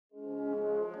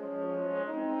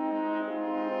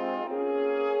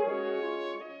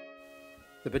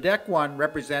The Baddeck 1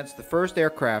 represents the first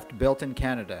aircraft built in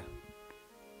Canada.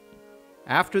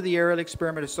 After the Aerial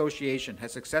Experiment Association had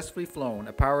successfully flown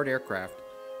a powered aircraft,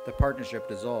 the partnership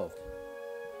dissolved.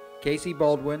 Casey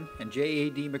Baldwin and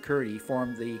J.A.D. McCurdy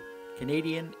formed the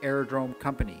Canadian Aerodrome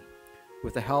Company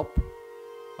with the help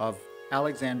of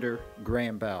Alexander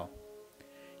Graham Bell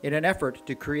in an effort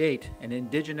to create an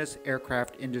indigenous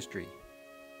aircraft industry.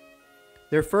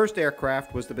 Their first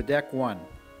aircraft was the Baddeck 1,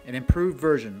 an improved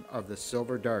version of the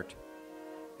Silver Dart.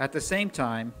 At the same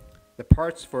time, the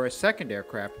parts for a second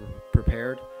aircraft were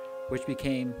prepared, which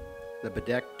became the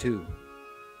Baddeck 2.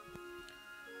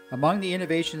 Among the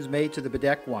innovations made to the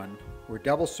Baddeck 1 were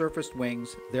double-surfaced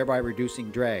wings, thereby reducing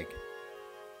drag.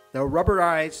 The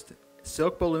rubberized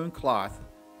silk balloon cloth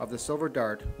of the Silver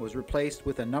Dart was replaced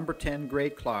with a number 10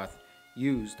 grade cloth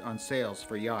used on sails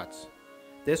for yachts.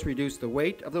 This reduced the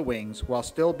weight of the wings while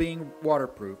still being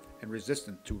waterproof and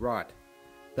resistant to rot.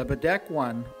 The Baddeck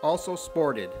 1 also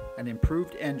sported an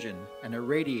improved engine and a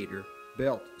radiator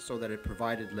built so that it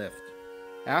provided lift.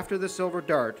 After the Silver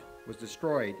Dart was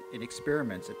destroyed in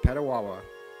experiments at Petawawa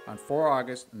on 4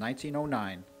 August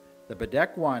 1909, the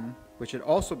Baddeck 1, which had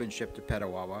also been shipped to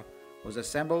Petawawa, was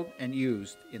assembled and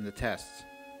used in the tests.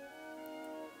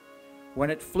 When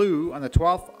it flew on the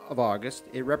 12th of August,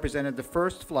 it represented the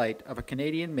first flight of a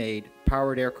Canadian-made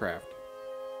powered aircraft.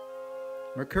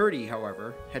 McCurdy,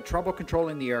 however, had trouble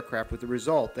controlling the aircraft with the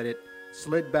result that it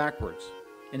slid backwards,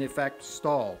 in effect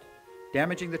stalled,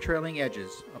 damaging the trailing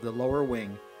edges of the lower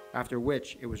wing, after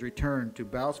which it was returned to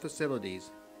Bell's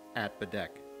facilities at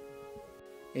Baddeck.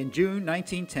 In June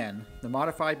 1910, the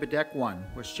modified Baddeck 1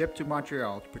 was shipped to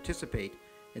Montreal to participate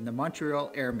in the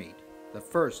Montreal Air Meet, the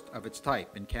first of its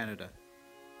type in Canada.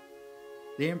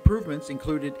 The improvements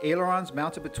included ailerons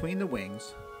mounted between the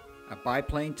wings, a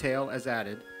biplane tail as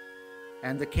added,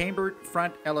 and the cambered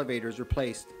front elevators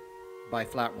replaced by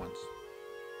flat ones.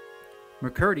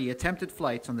 McCurdy attempted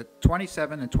flights on the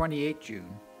 27th and 28th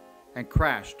June and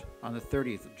crashed on the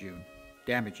 30th of June,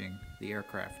 damaging the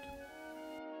aircraft.